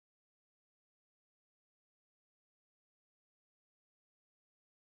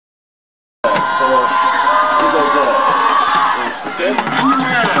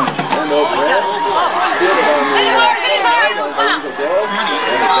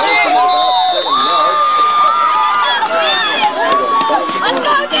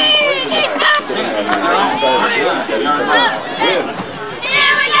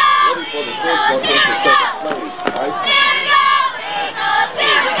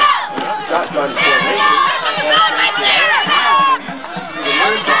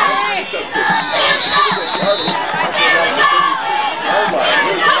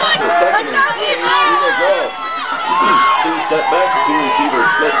receivers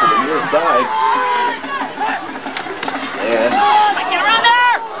split to the near side. And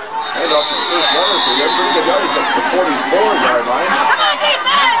hand off to the first runner for them. Pretty good yardage up to the 44-yard line. Come on,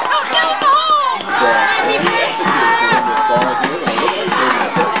 defense! Don't kill the hole! So, he executed to win this ball game. And a little bit of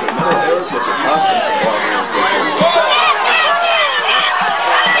mistakes and mental errors, which are costing some ball games this year.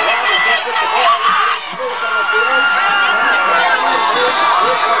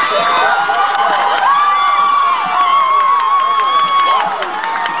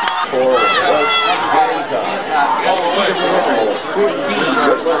 For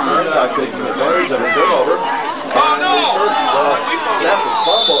West Hancock taking advantage of a turnover. And the first snap and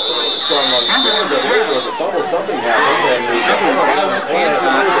fumble from on the screen, but there was a fumble, something happened, and there's a penalty on the play that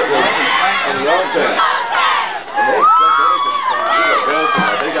was on the offense. And they expect anything from Eagle Girls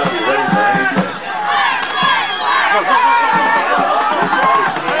tonight. They got to be ready for anything.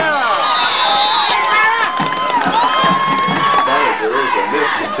 There is a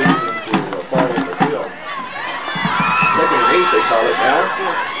miss continuing to fall in the field. 2nd and 8 they call it now.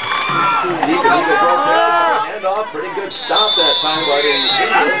 Eagle Girls hand off. Pretty good stop that time by the Eagles.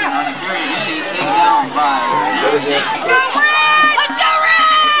 Let's go,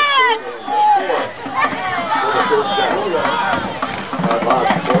 Red! For the first down.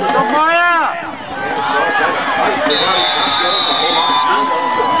 Go, Maya!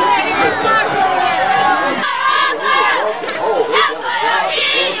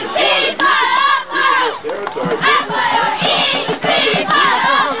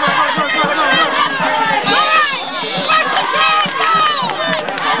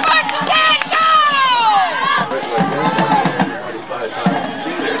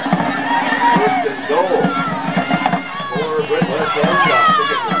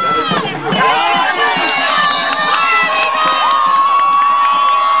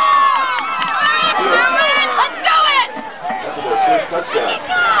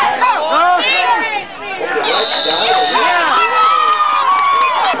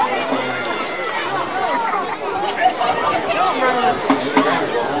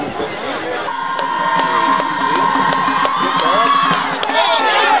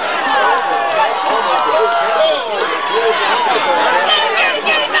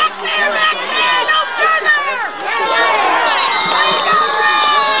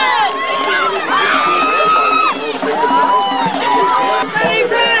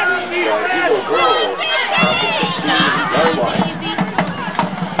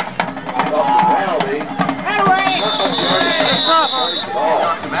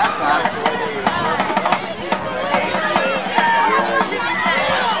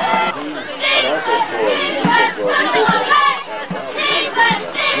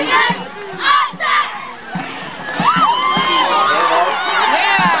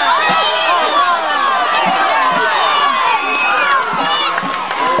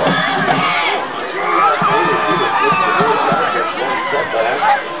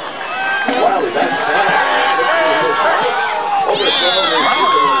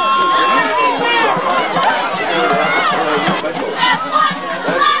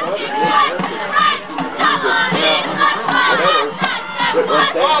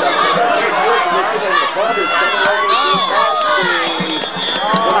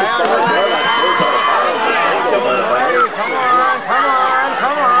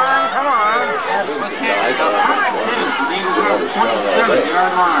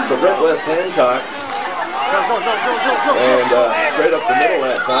 So West Hancock, and straight up the middle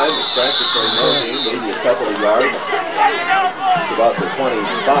that time, practically no gain, maybe a couple of yards, to about the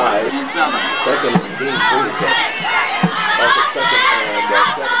 25. Second and gain 3, so that's the second and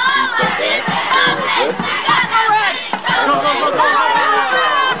 7, 2 setbacks for Blitz. And off the other side,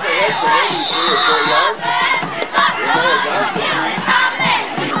 it's ahead for maybe 3 or 4 yards. Johnson,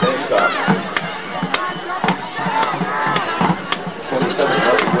 West Hancock.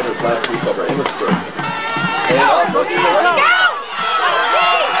 27-0 winners last week over Emmitsburg. And off looking to run.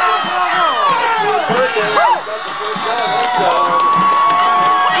 Perkins got the first down.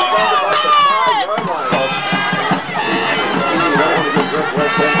 That's about the 5-yard line. See, you don't want to give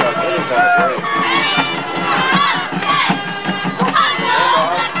West Hancock any kind of breaks.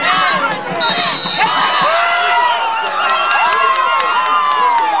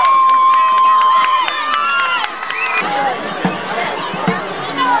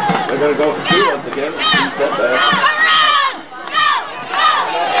 They're going to go for 2 once again. 2 setbacks.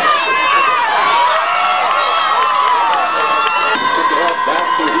 Kick it off back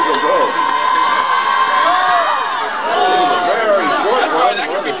to Eagle Grove. This is a very short one.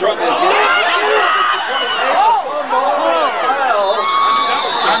 One of the short ones here.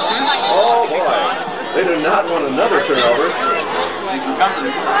 Oh boy. They do not want another turnover.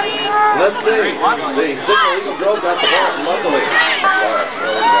 Let's see. The Signal Eagle Grove got the ball, luckily.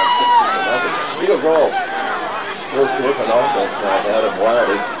 Eagle Grove goes to work on offense now. Adam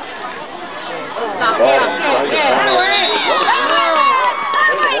Wiley. Stop Ball here.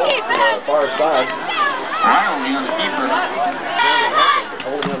 trying to find the far side. Wiley on the keeper.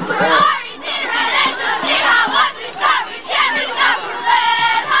 Holding him to the ball.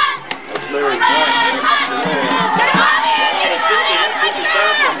 That's Larry Clark.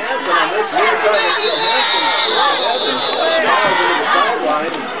 On this near side of the field, Hanson ahead and flies into the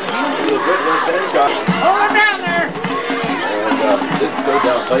sideline to the good West Hancock. Hold him down there. And did go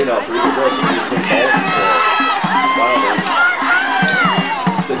down play now for Eagle Grove to be take ball. Wilder.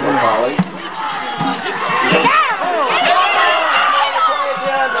 Signal calling.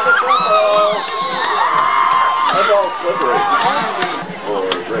 That ball slippery for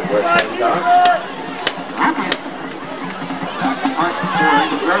Great West Hancock.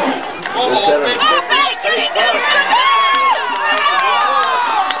 The center. Did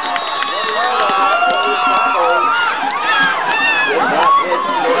not hit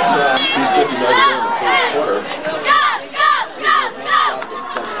short shot. 2:59 to go in the first quarter.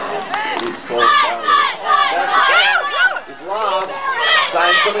 He slowed down. He's lobs.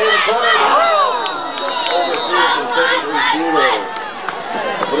 Finds somebody in the corner. Just overthrew his intended receiver.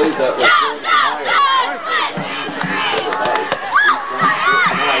 I believe that was Jordan Meyer.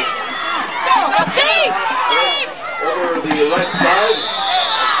 Over the right side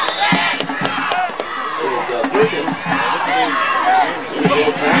is Perkins. He's a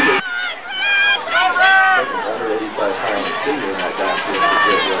little tackle. 185-pound senior in that backfield for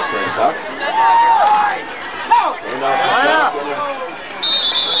Great West Hancock. And off the stop,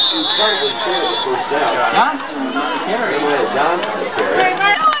 he's probably short of the first down. Jeremiah Johnson to carry.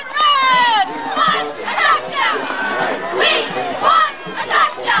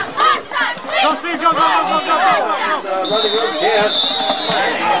 Running room kids.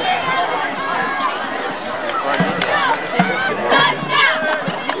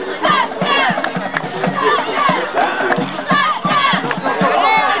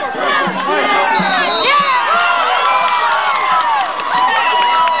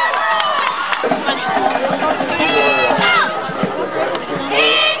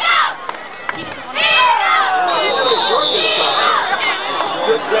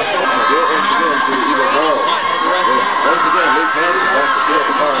 Once again, Luke Hanson back to field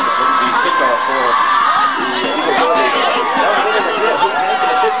the ball for the kickoff for the Eagle Grove. Down the middle of the field, Luke Hanson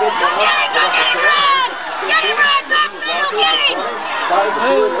will pick this one up.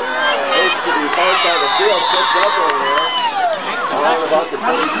 Goes to the far side of the field, picked up over there, along about the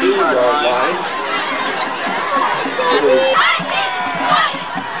 22-yard line. It is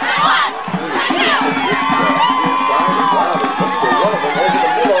inside of Wilder. Looks for one of them over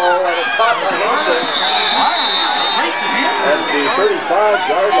the middle, and it's caught by Hanson. At the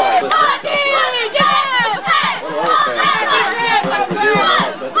 35-yard line. One of our fans down here from the zero now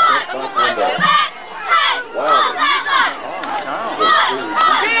outside the press box window. Wilder.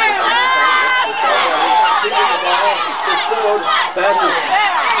 Kicking the ball. Pursued. Passes.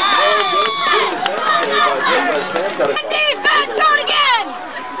 No good. Good defense there by Great West Hancock. Defense, throw it again!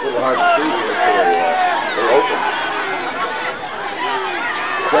 A little hard to see here, so they're open.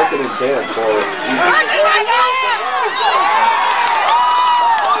 2nd and 10 for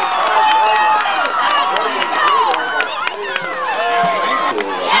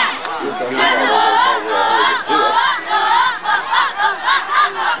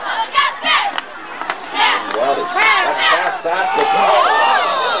sack the ball.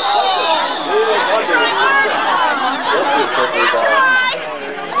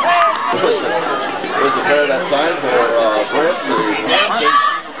 There's a pair that time for Brent.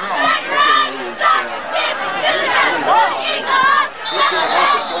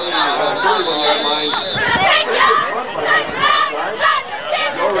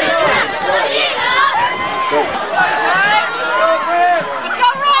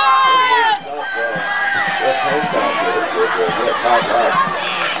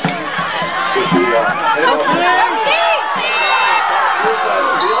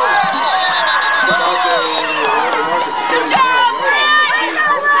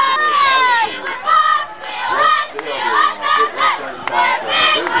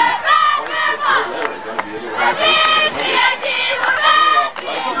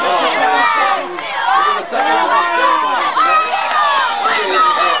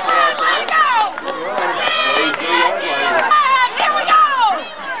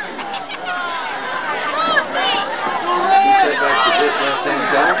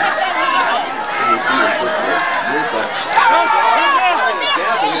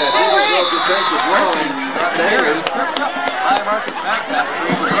 Second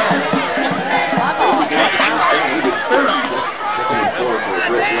and 4 for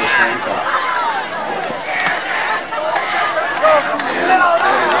Brick West Hancock.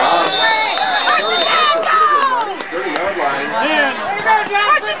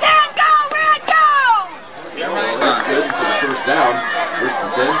 That's good for the first down. First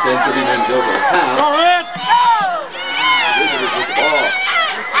and 10, 10:39 to go for the pound. Visitors with the ball.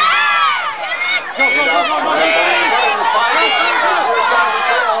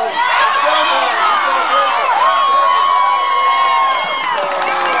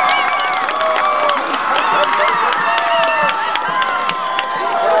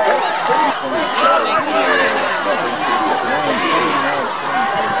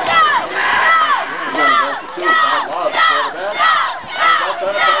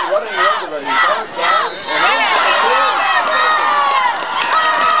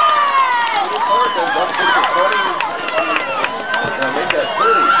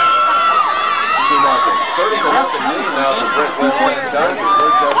 Now for Brick West Hancock.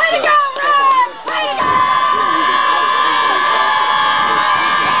 Way to go, Red! Way to go!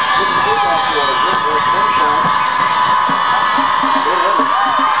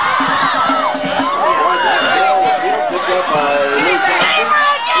 Picked up by Luke Hansen.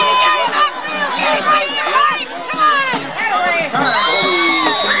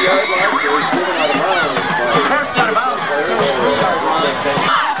 42-yard line. He was driven out of bounds by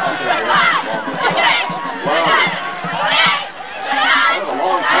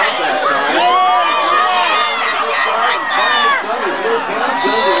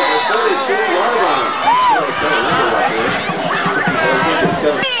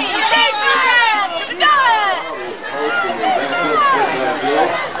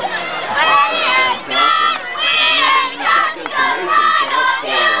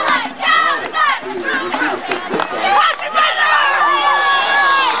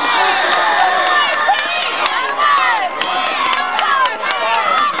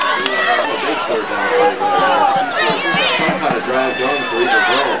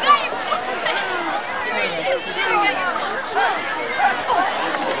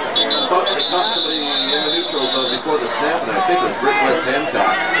before the snap, and I think it was Brick West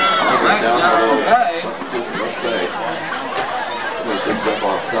Hancock. Down below. Let's see what they'll say. Somebody picks up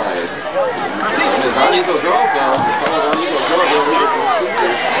offside. And it's on Eagle Grove now. They call it on Eagle Grove. They'll leave it to the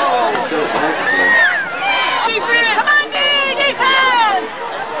super. Send it back again. Come on, defense!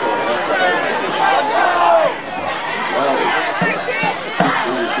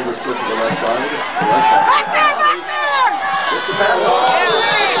 Two receivers split to the right side. The right side. Back there! It's a pass off.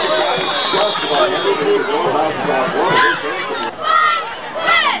 Just about 100 bounces off one.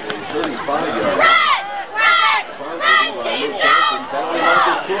 35 yards.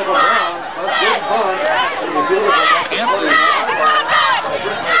 Two of them down. That's good fun. You feel it.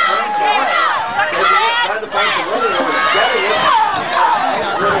 Trying to find some running over. Getting it.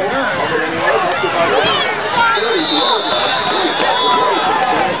 Up to about 30 yards.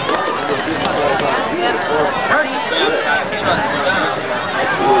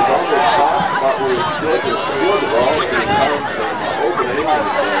 He was almost caught, but was stick and threw the ball. He found some opening, and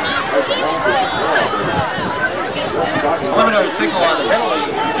there's a long pitch as well. Preliminary signal on the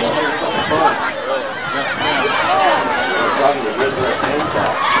penalty. We're talking to Brick West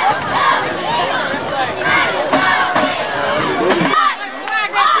Hancock.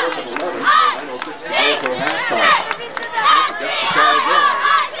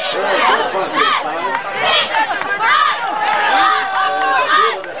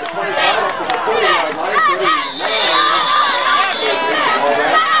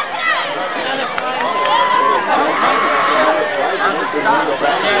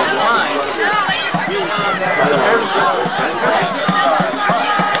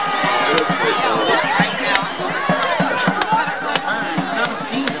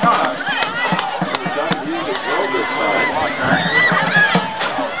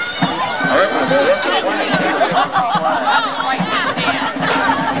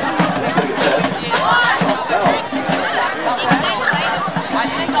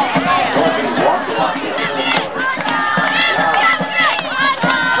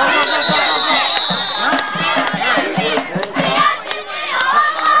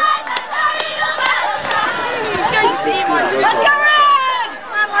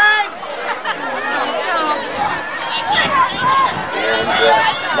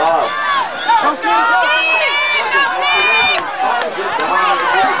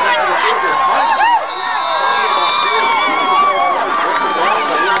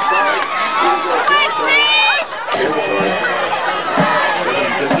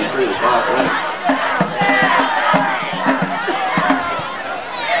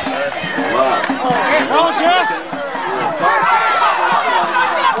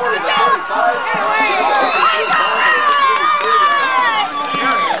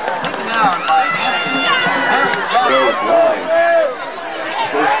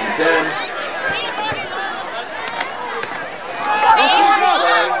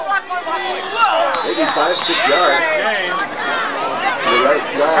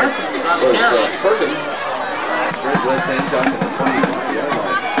 side was Perkins. Red West Hancock on the 25-yard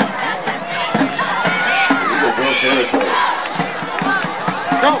line. Eagle Grove territory.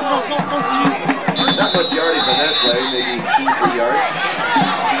 Not much yardage on that play, maybe 2-3 yards.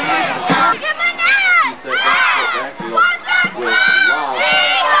 He set backfield with Love.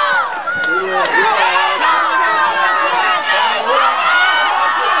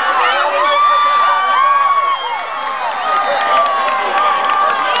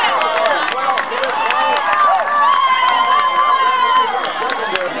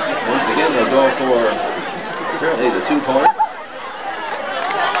 Once again, they'll go for apparently the 2 points.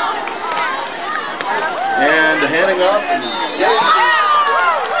 And handing off and getting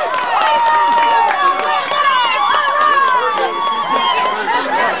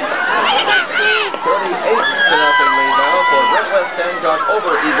 38-0 lead now for Red West Hancock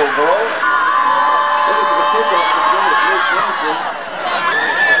over Eagle Grove. Looking for the kickoff this game is Luke Hansen.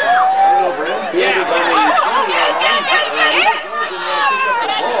 Right over infield by the 20-yard line. Pick up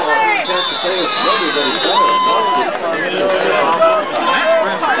the ball. Catch the famous rugby that he's done.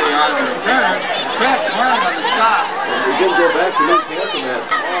 We did go back to Luke Hansen that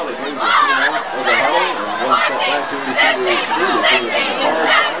small. It brings the team out of the huddle and one set back to receiver 2 from the far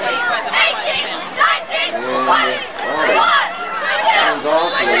side. And hands off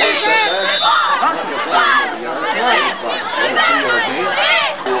to the one set back.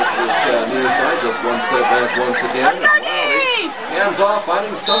 Near side, just one set back once again. Hands off,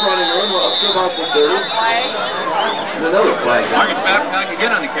 finding some running room up to about the 30. And another flag. Marcus Babcock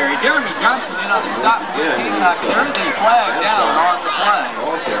again on the carry. Jeremy Johnson in on the stop. There is a flag down on the play.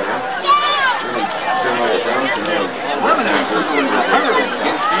 Ball carrier. Jeremiah Johnson is preliminary circle is recovered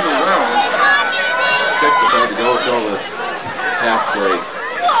against Eagle Grove. Check the time to go till the half break.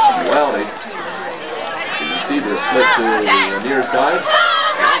 Weldy. The receiver split to the near side.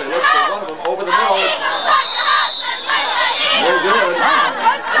 And they look for one of them over the middle. It's no good.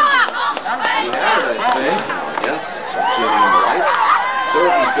 He had it, I think. Yes, that's the on the lights.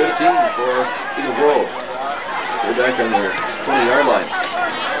 3rd and 15 for Eagle Grove. They're back on their 20-yard line.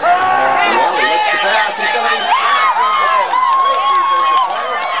 Weldy looks to pass. He's going to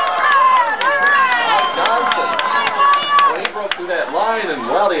Johnson. Well, he broke through that line, and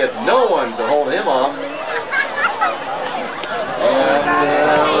Weldy had no one to hold him off. And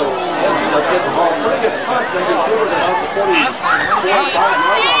let's get the ball. Pretty good punch. They can do it about the 45-yard line.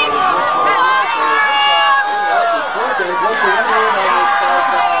 Perkins looking in on this far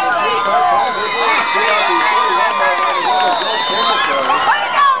side. Here's our probably see out the 41-yard line.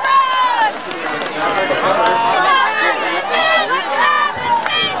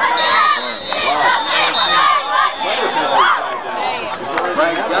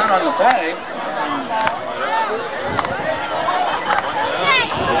 Down on the play.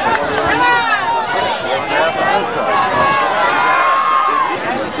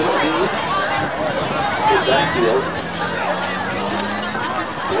 Backfield.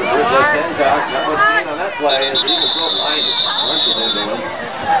 Hancock, not much gain on that play as Eagle Grove line just lunches into him.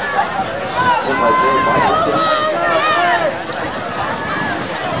 Looked like they were Michelson.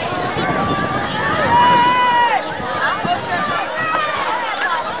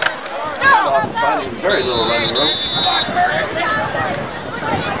 Finding very little running room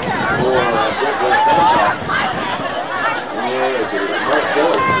for Red West Hancock. Where is it? Mark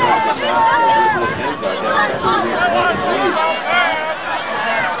Keller from the rest of the half for Red West Hancock having a 38-0 lead.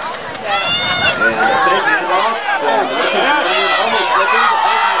 And a fake handoff. Almost slipping.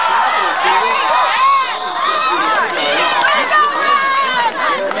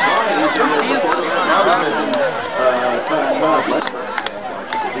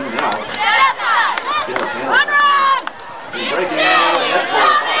 Breaking out of the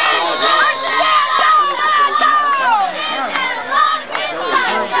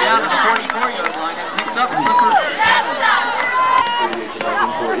down to the 44-yard line and picked up the first.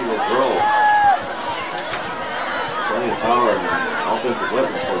 38-0 for Eagle Grove. Plenty of power and offensive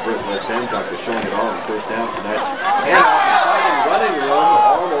weapons for Red West Hancock. They're showing it all in the first half tonight. And finding running room,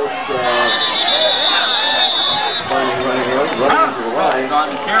 almost finding running room, running into the line. On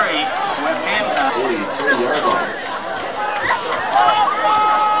the carry with Hancock. 43-yard line.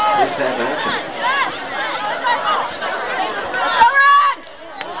 First half action.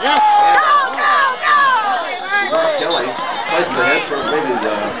 Kelly fights ahead for maybe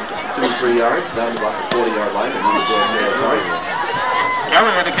 2 or 3 yards, down to about the 40-yard line, and Eagle Grove territory.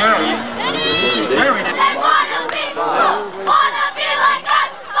 Kelly with the carry. Carried it.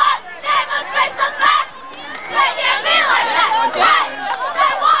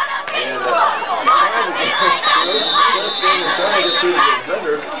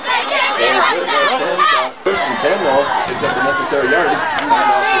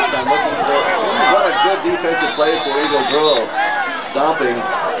 Grove stopping.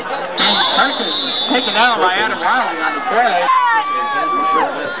 Taken down by Adam Riley on the play.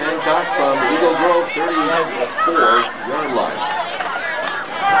 Miss Hancock from the Eagle Grove 34-yard line.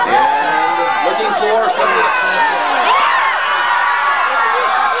 And looking for some.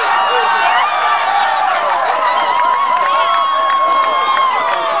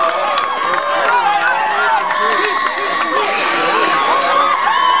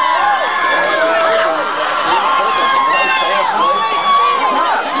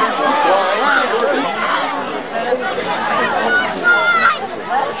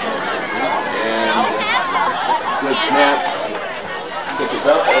 Good snap. Kick is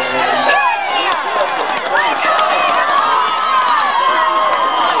up and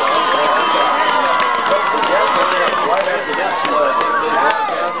right after this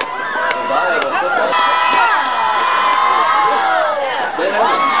broadcast, as I have a football. Ben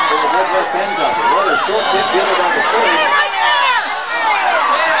Evans for the West Hancock. Another short kick fielded on the 40.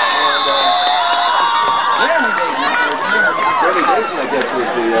 And Freddie Dayton, I guess, was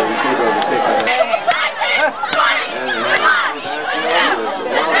the receiver of the kick.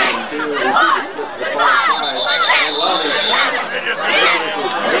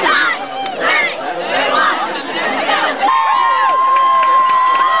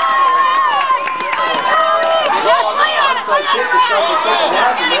 Kick to start the second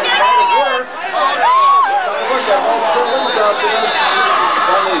half, and that might have worked. That ball still loose out there.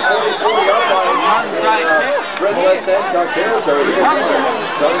 It's on the 44-yard line in West Hancock territory.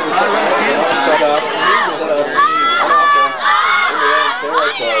 Starting the second half, the onside out, set up on offense in the end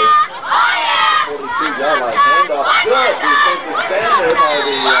territory. 42-yard line handoff. Good defensive stand there by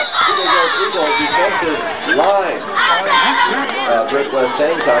the Eagle defensive line. West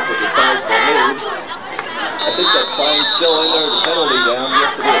Hancock with the sizable lead. I think that's fine still in there, the penalty down.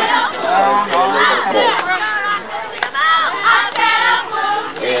 Yes, it is. Fine still in there,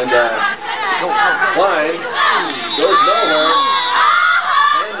 and Klein goes nowhere.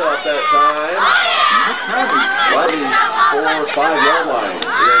 Hand off that time. Right 4 or 5-yard line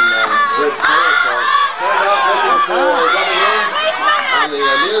in good territory. Hand off looking for running in on the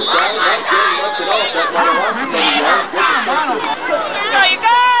near side. Not getting much at all. That might have lost him a yard. Good defensive. Go, you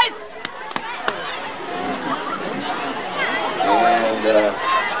guys! And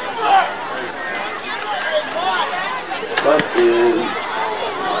punt is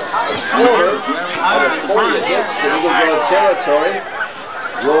a floater out of 40. It hits the Eagle Grove territory.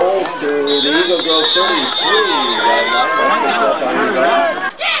 Rolls to the Eagle Grove 33-yard line. Pushed up on your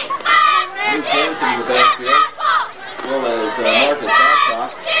back. Luke Hansen in the backfield, as well as Marcus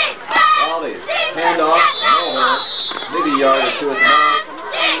Babcock. Well, the handoff, nowhere. Maybe a yard or two at the most.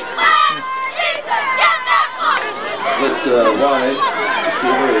 Split wide.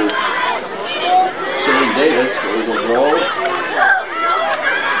 Receiver is Shane Davis for Eagle Grove.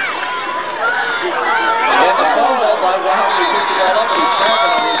 And the fumble by Wiley picked the ball up. He's tapping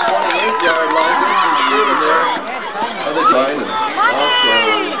on his 28-yard line. Good pursuit in there. Other line and also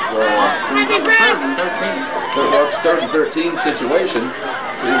it's a 3rd and 13 situation.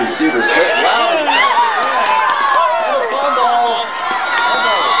 The receiver split. Wow. And a fumble.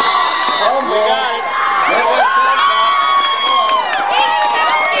 Fumble.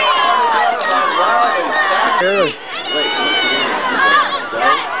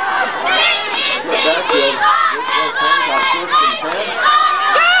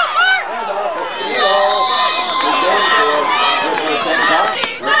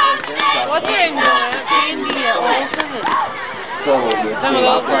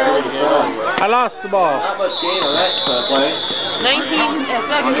 I lost the ball. Not much gain on that play. 19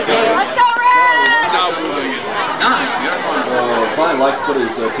 seconds. Let's go, Red! Klein like to put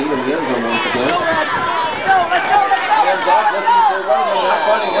his team in the end zone once again. Let's go! Hands off, looking for running, not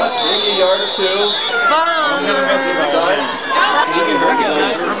finding much. Maybe a yard or two. I'm going to miss it. He can